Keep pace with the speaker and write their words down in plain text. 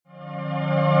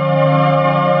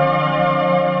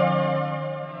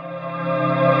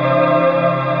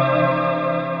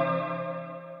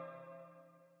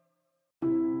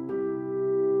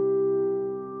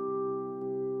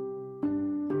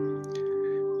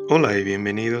Hola y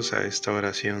bienvenidos a esta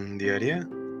oración diaria.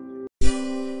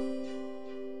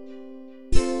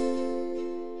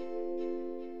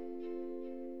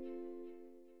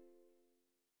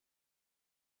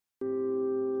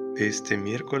 De este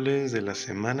miércoles de la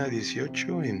semana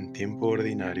 18 en tiempo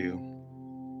ordinario.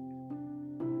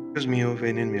 Dios mío,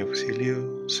 ven en mi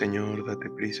auxilio, Señor, date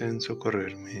prisa en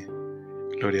socorrerme.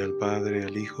 Gloria al Padre,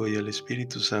 al Hijo y al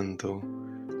Espíritu Santo,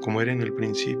 como era en el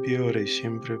principio, ahora y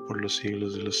siempre, por los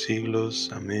siglos de los siglos.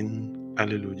 Amén.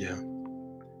 Aleluya.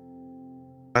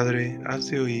 Padre, haz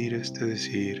de oír este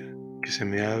decir, que se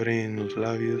me abre en los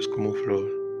labios como flor.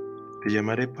 Te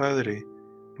llamaré Padre,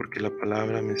 porque la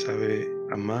palabra me sabe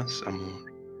a más amor.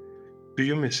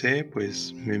 Tuyo me sé,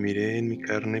 pues me miré en mi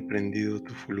carne prendido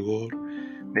tu fulgor,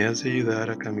 me has de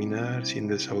ayudar a caminar sin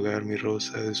desahogar mi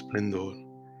rosa de esplendor.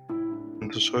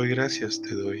 Cuanto soy, gracias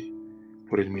te doy,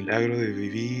 por el milagro de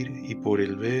vivir y por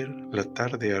el ver la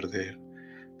tarde arder,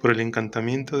 por el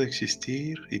encantamiento de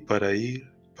existir y para ir,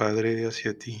 Padre,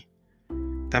 hacia ti.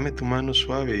 Dame tu mano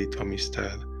suave y tu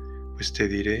amistad, pues te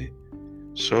diré,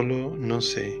 solo no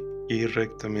sé ir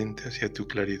rectamente hacia tu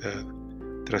claridad.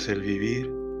 Tras el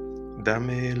vivir,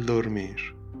 dame el dormir,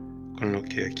 con lo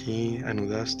que aquí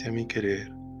anudaste a mi querer.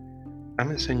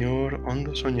 Dame, Señor,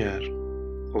 hondo soñar,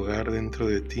 hogar dentro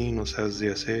de ti nos has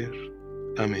de hacer.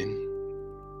 Amén.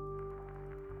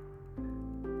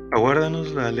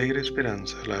 Aguárdanos la alegre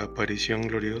esperanza, la aparición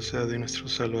gloriosa de nuestro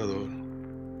Salvador.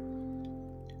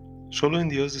 Solo en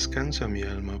Dios descansa mi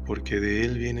alma, porque de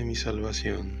Él viene mi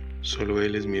salvación. Solo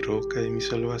Él es mi roca y mi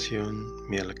salvación,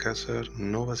 mi alcázar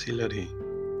no vacilaré.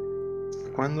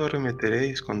 ¿Cuándo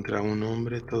arremeteréis contra un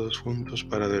hombre todos juntos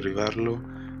para derribarlo,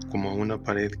 como a una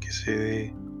pared que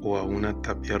cede o a una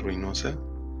tapia ruinosa?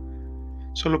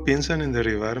 Solo piensan en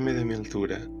derribarme de mi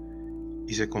altura,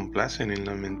 y se complacen en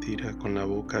la mentira, con la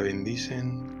boca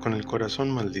bendicen, con el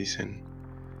corazón maldicen.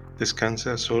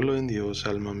 Descansa solo en Dios,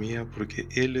 alma mía, porque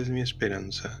Él es mi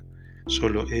esperanza.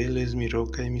 Solo Él es mi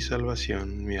roca y mi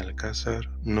salvación, mi alcázar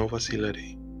no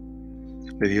vacilaré.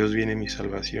 De Dios viene mi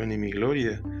salvación y mi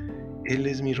gloria. Él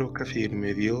es mi roca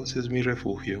firme, Dios es mi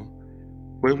refugio.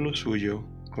 Pueblo suyo,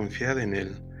 confiad en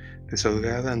Él.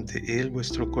 Desahogad ante Él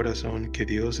vuestro corazón, que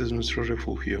Dios es nuestro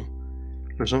refugio.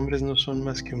 Los hombres no son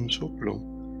más que un soplo,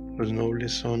 los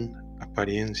nobles son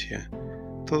apariencia.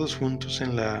 Todos juntos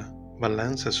en la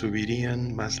balanza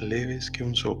subirían más leves que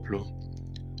un soplo.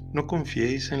 No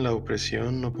confiéis en la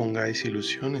opresión, no pongáis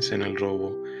ilusiones en el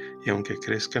robo, y aunque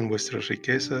crezcan vuestras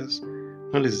riquezas,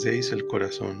 no les deis el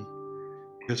corazón.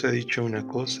 Dios ha dicho una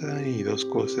cosa y dos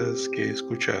cosas que he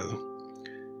escuchado,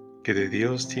 que de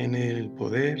Dios tiene el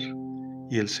poder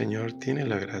y el Señor tiene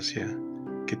la gracia,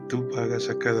 que tú pagas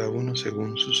a cada uno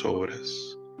según sus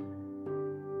obras.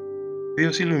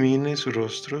 Dios ilumine su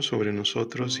rostro sobre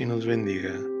nosotros y nos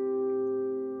bendiga.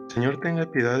 Señor, tenga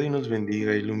piedad y nos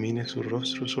bendiga, ilumine su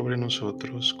rostro sobre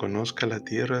nosotros, conozca la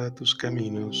tierra tus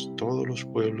caminos, todos los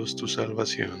pueblos tu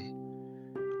salvación.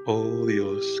 Oh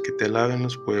Dios, que te alaben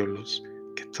los pueblos,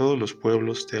 que todos los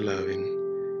pueblos te alaben,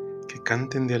 que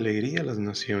canten de alegría las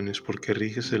naciones, porque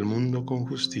riges el mundo con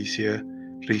justicia,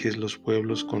 riges los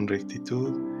pueblos con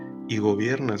rectitud y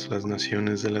gobiernas las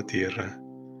naciones de la tierra.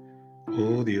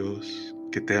 Oh Dios,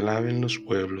 que te alaben los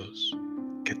pueblos,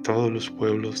 que todos los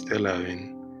pueblos te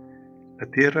alaben. La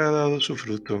tierra ha dado su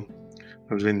fruto,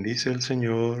 nos bendice el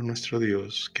Señor nuestro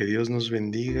Dios, que Dios nos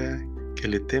bendiga, que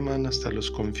le teman hasta los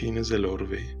confines del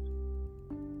orbe.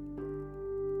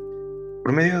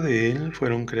 Por medio de Él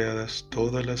fueron creadas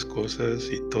todas las cosas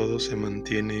y todo se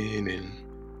mantiene en Él.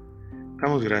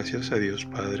 Damos gracias a Dios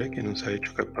Padre que nos ha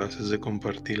hecho capaces de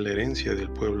compartir la herencia del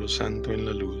pueblo santo en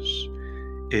la luz.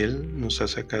 Él nos ha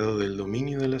sacado del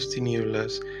dominio de las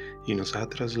tinieblas y nos ha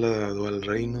trasladado al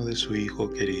reino de su Hijo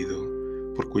querido,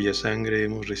 por cuya sangre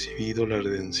hemos recibido la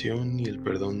redención y el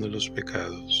perdón de los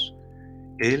pecados.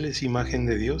 Él es imagen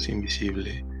de Dios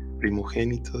invisible,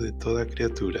 primogénito de toda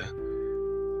criatura,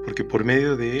 porque por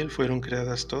medio de Él fueron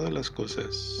creadas todas las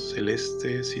cosas,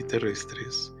 celestes y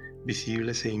terrestres,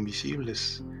 visibles e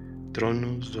invisibles,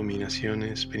 tronos,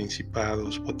 dominaciones,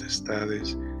 principados,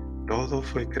 potestades, todo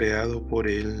fue creado por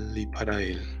Él y para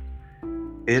Él.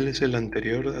 Él es el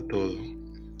anterior a todo,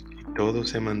 y todo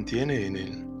se mantiene en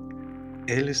Él.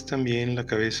 Él es también la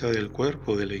cabeza del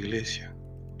cuerpo de la Iglesia.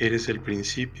 Él es el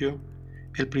principio,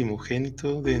 el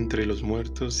primogénito de entre los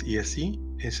muertos, y así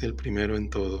es el primero en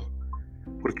todo.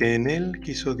 Porque en Él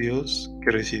quiso Dios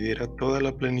que residiera toda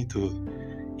la plenitud,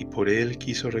 y por Él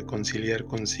quiso reconciliar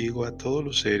consigo a todos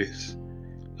los seres,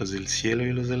 los del cielo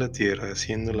y los de la tierra,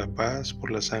 haciendo la paz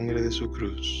por la sangre de su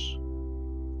cruz.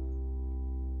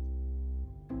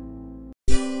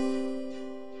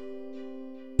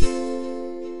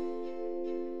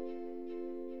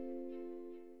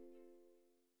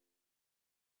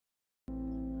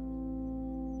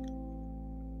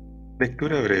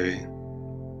 Lectura breve.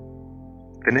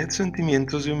 Tened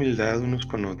sentimientos de humildad unos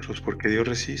con otros, porque Dios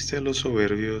resiste a los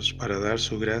soberbios para dar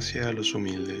su gracia a los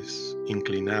humildes.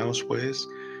 Inclinaos, pues,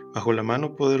 bajo la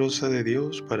mano poderosa de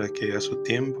Dios, para que a su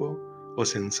tiempo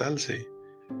os ensalce.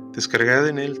 Descargad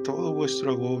en Él todo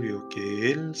vuestro agobio,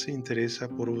 que Él se interesa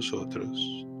por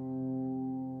vosotros.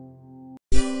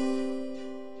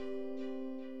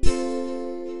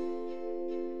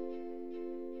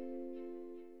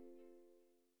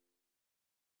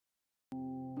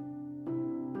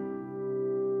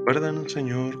 Guárdanos,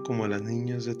 Señor, como a las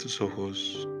niñas de tus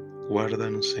ojos.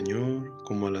 Guárdanos, Señor,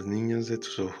 como a las niñas de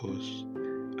tus ojos.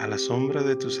 A la sombra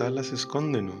de tus alas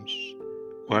escóndenos.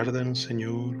 Guárdanos,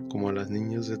 Señor, como a las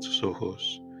niñas de tus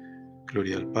ojos.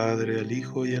 Gloria al Padre, al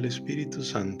Hijo y al Espíritu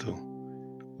Santo.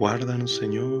 Guárdanos,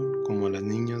 Señor, como a las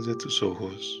niñas de tus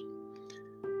ojos.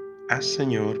 Haz,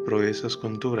 Señor, proezas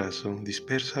con tu brazo,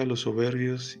 dispersa a los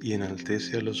soberbios y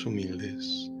enaltece a los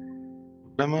humildes.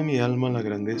 Clama mi alma la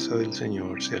grandeza del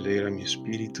Señor, se alegra mi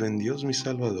espíritu en Dios mi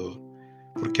Salvador,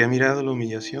 porque ha mirado la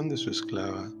humillación de su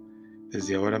esclava.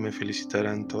 Desde ahora me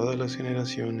felicitarán todas las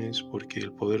generaciones, porque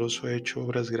el poderoso ha hecho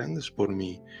obras grandes por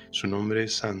mí. Su nombre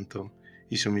es santo,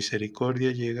 y su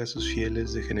misericordia llega a sus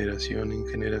fieles de generación en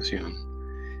generación.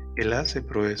 Él hace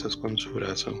proezas con su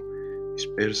brazo,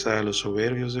 dispersa a los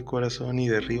soberbios de corazón y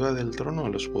derriba del trono a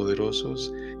los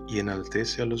poderosos y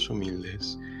enaltece a los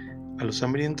humildes. A los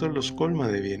hambrientos los colma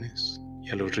de bienes,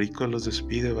 y a los ricos los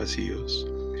despide vacíos.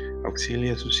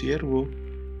 Auxilia a su siervo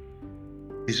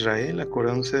Israel,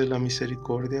 acordándose de la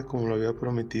misericordia como lo había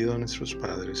prometido a nuestros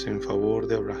padres, en favor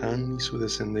de Abraham y su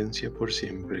descendencia por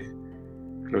siempre.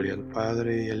 Gloria al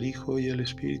Padre, y al Hijo, y al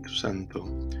Espíritu Santo,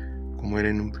 como era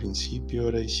en un principio,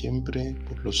 ahora y siempre,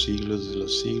 por los siglos de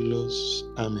los siglos.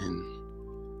 Amén.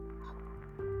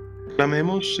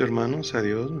 Clamemos, hermanos, a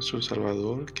Dios nuestro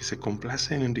Salvador, que se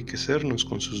complace en enriquecernos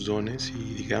con sus dones,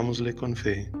 y digámosle con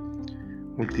fe: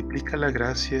 multiplica la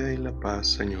gracia y la paz,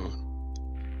 Señor.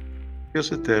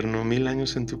 Dios eterno, 1000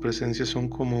 años en tu presencia son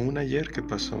como un ayer que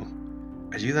pasó.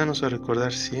 Ayúdanos a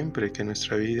recordar siempre que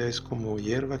nuestra vida es como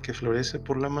hierba que florece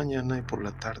por la mañana y por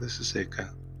la tarde se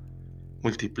seca.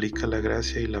 Multiplica la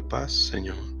gracia y la paz,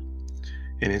 Señor.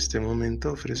 En este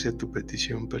momento ofrece tu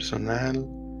petición personal,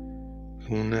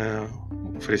 un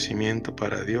ofrecimiento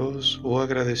para Dios o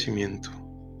agradecimiento.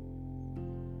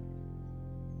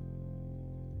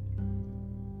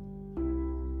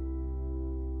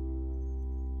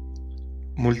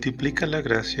 Multiplica la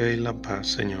gracia y la paz,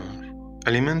 Señor.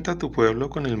 Alimenta a tu pueblo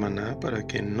con el maná para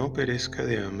que no perezca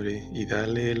de hambre, y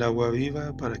dale el agua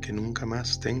viva para que nunca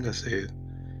más tenga sed.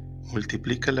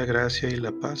 Multiplica la gracia y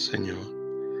la paz, Señor.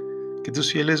 Que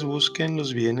tus fieles busquen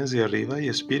los bienes de arriba y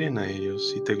aspiren a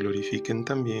ellos, y te glorifiquen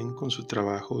también con su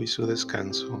trabajo y su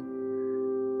descanso.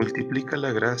 Multiplica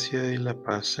la gracia y la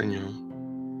paz, Señor.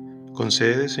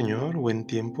 Concede, Señor, buen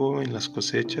tiempo en las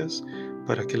cosechas,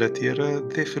 para que la tierra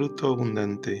dé fruto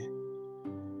abundante.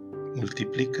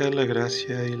 Multiplica la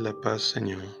gracia y la paz,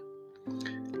 Señor.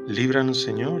 Líbranos,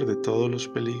 Señor, de todos los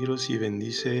peligros y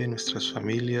bendice nuestras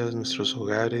familias, nuestros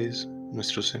hogares,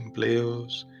 nuestros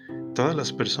empleos, todas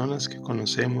las personas que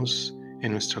conocemos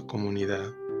en nuestra comunidad.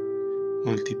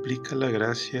 Multiplica la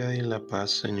gracia y la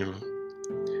paz, Señor.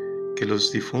 Que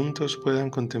los difuntos puedan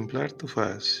contemplar tu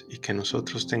faz y que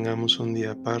nosotros tengamos un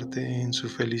día aparte en su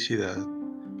felicidad.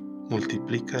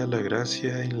 Multiplica la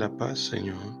gracia y la paz,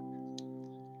 Señor.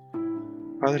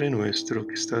 Padre nuestro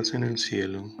que estás en el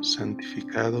cielo,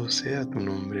 santificado sea tu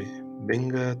nombre,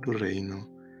 venga a tu reino,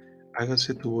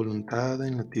 hágase tu voluntad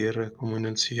en la tierra como en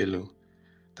el cielo.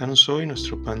 Danos hoy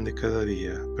nuestro pan de cada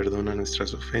día, perdona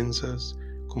nuestras ofensas,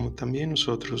 como también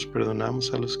nosotros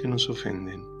perdonamos a los que nos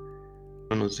ofenden.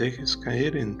 No nos dejes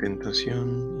caer en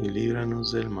tentación y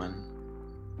líbranos del mal.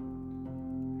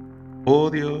 Oh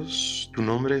Dios, tu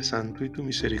nombre es santo y tu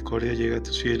misericordia llega a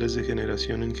tus fieles de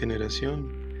generación en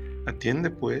generación. Atiende,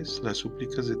 pues, las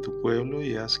súplicas de tu pueblo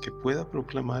y haz que pueda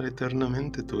proclamar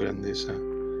eternamente tu grandeza.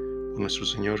 Por nuestro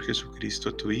Señor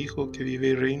Jesucristo, tu Hijo, que vive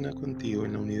y reina contigo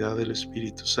en la unidad del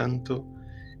Espíritu Santo,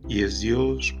 y es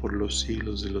Dios por los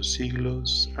siglos de los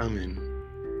siglos. Amén.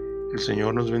 El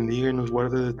Señor nos bendiga y nos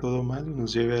guarde de todo mal y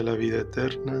nos lleve a la vida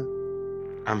eterna.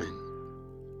 Amén.